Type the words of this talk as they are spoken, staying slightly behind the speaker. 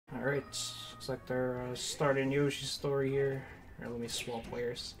Alright, looks like they're starting Yoshi's story here. Or let me swap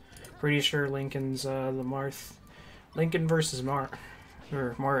players. Pretty sure Lincoln's the Marth. Lincoln versus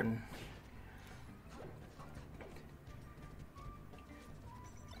Martin.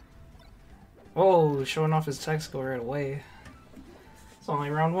 Oh, showing off his tech skill right away. It's only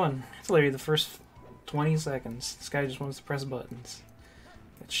round 1. It's literally the first 20 seconds. This guy just wants to press buttons.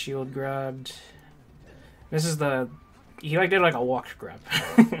 Got shield grabbed. This is the... He like did like a walk grab.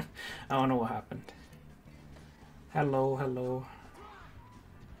 I don't know what happened. Hello, hello.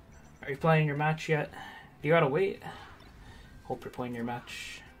 Are you playing your match yet? Do you gotta wait? Hope you're playing your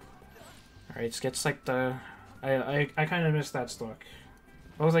match. Alright, it gets like the... I kind of missed that stock.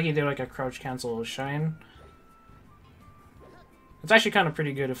 It looks like he did like a crouch cancel shine. It's actually kind of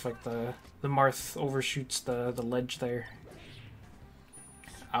pretty good if like the Marth overshoots the ledge there.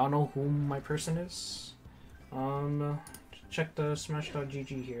 I don't know who my person is. Check the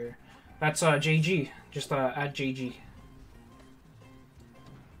smash.gg here. That's JG. Just add JG.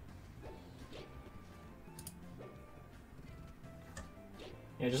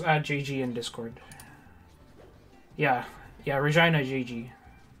 Yeah, just add JG in Discord. Yeah, Regina JG.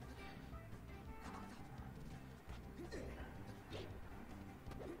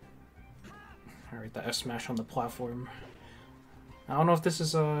 Alright, the F smash on the platform. I don't know if this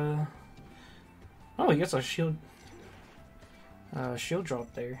is a... Oh, he gets a shield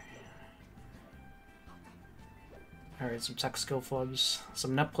drop there. Alright, some tech skill flubs.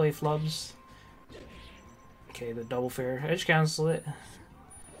 Some net play flubs. Okay, the double fair. Edge cancel it.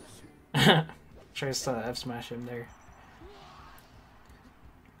 Tries to F smash him there.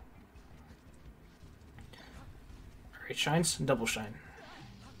 Alright, shines. Double shine.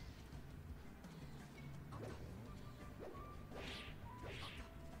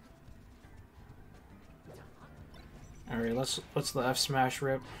 Alright, let's the F smash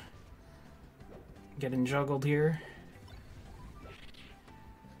rip. Getting juggled here.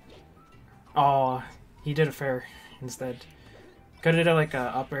 Oh, he did a fair instead. Could have done like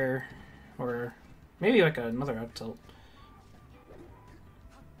a up air or maybe like another up tilt.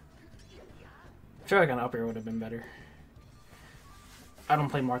 I feel like an up air would have been better. I don't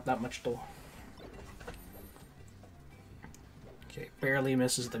play Marth that much though. Okay, barely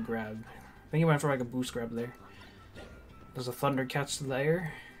misses the grab. I think he went for like a boost grab there. Does a thunder catch to the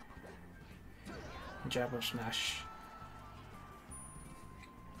air? Jab up smash.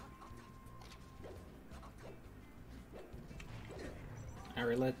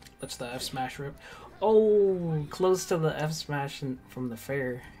 Alright, let's the F smash rip. Oh, close to the F smash from the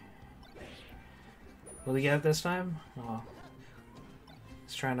fair. Will he get it this time? Oh.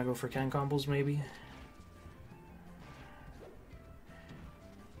 He's trying to go for Ken combos maybe.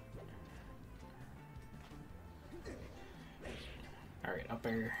 Alright, up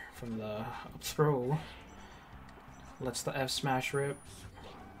air from the up throw. Let's the F smash rip.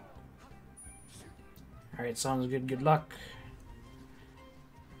 Alright, sounds good. Good luck.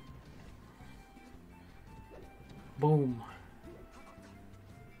 Boom.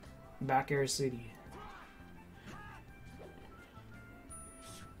 Back air city.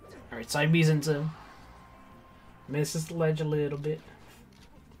 Alright, side B's into him. Misses the ledge a little bit.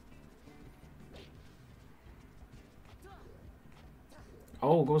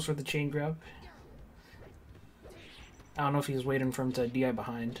 Oh, goes for the chain grab. I don't know if he's waiting for him to DI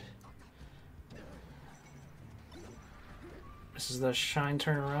behind. This is the shine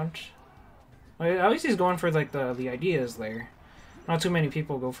turnaround. At least he's going for like the ideas there. Not too many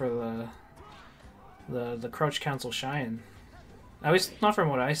people go for the crouch cancel shine. At least not from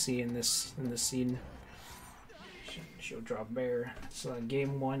what I see in this scene. She'll drop bear. It's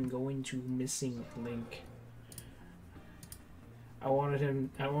game 1 going to Missinglinc. I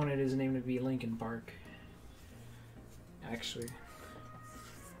wanted his name to be Linkin Park. Actually,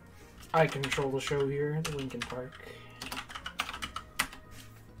 I control the show here, the Linkin Park.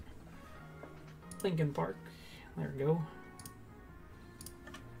 Linkin Park. There we go.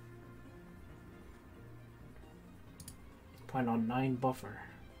 Playing on 9 buffer.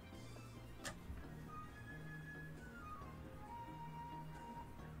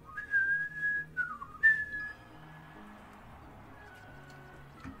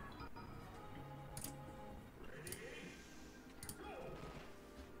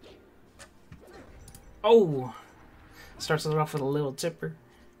 Oh! Starts it off with a little tipper.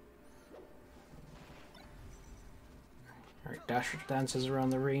 Alright, Dasher dances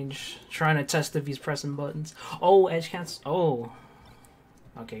around the range, trying to test if he's pressing buttons. Oh, edge cancel. Oh!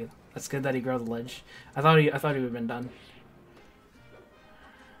 Okay, that's good that he grabbed the ledge. I thought he would have been done.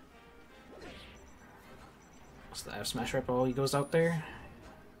 What's the F smash rip? Oh, he goes out there.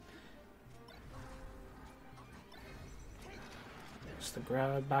 Gets the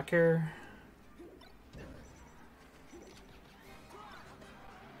grab back here.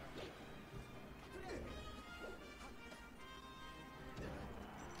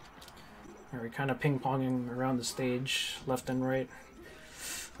 We're kind of ping-ponging around the stage, left and right.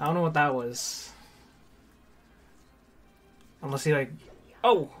 I don't know what that was. Unless he like...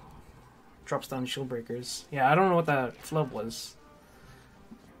 Oh! Drops down shield breakers. Yeah, I don't know what that flub was.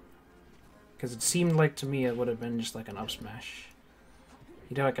 Because it seemed like to me it would have been just like an up smash.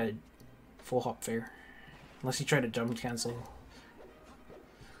 He did like a full hop fair. Unless he tried to jump cancel.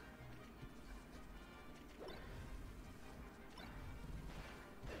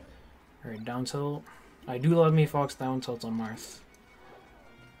 Alright, down tilt. I do love me Fox down tilt on Marth.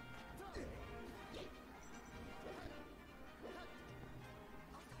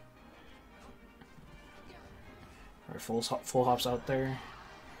 Alright, full hops out there.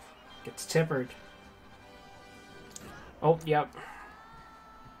 Gets tippered. Oh, yep.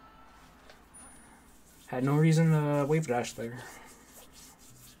 Had no reason to wave dash there.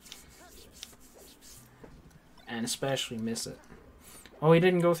 And especially miss it. Oh, he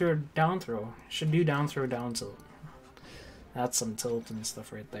didn't go through a down throw. Should do down throw, down tilt. That's some tilt and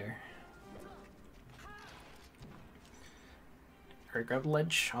stuff right there. Alright, grab the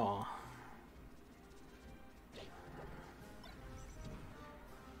ledge. Aw.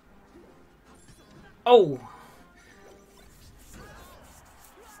 Oh!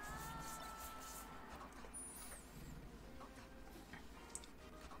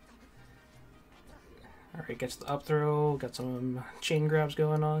 Alright, gets the up throw, got some chain grabs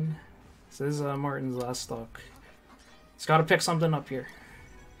going on. This is Martin's last stock. He's got to pick something up here.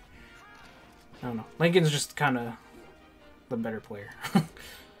 I don't know. Lincoln's just kind of the better player.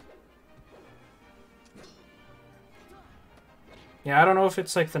 Yeah, I don't know if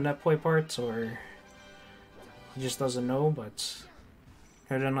it's like the net play parts or he just doesn't know, but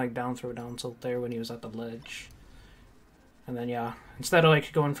he didn't like down throw, down tilt there when he was at the ledge. And then yeah, instead of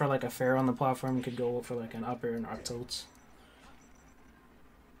like going for like a fair on the platform, you could go for like an up air and up tilt.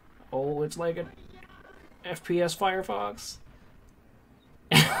 Oh, it's like an FPS Firefox.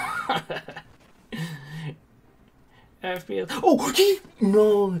 FPS. Oh,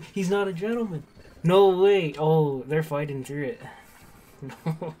 no, he's not a gentleman. No way. Oh, they're fighting through it.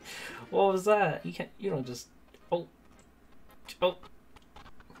 No, what was that? You can't. You don't just. Oh, oh.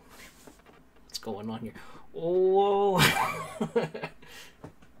 What's going on here? Whoa. I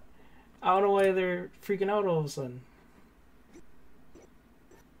don't know why they're freaking out all of a sudden.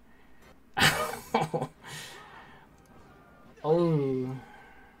 Oh,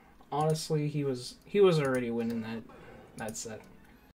 honestly, he was already winning that set.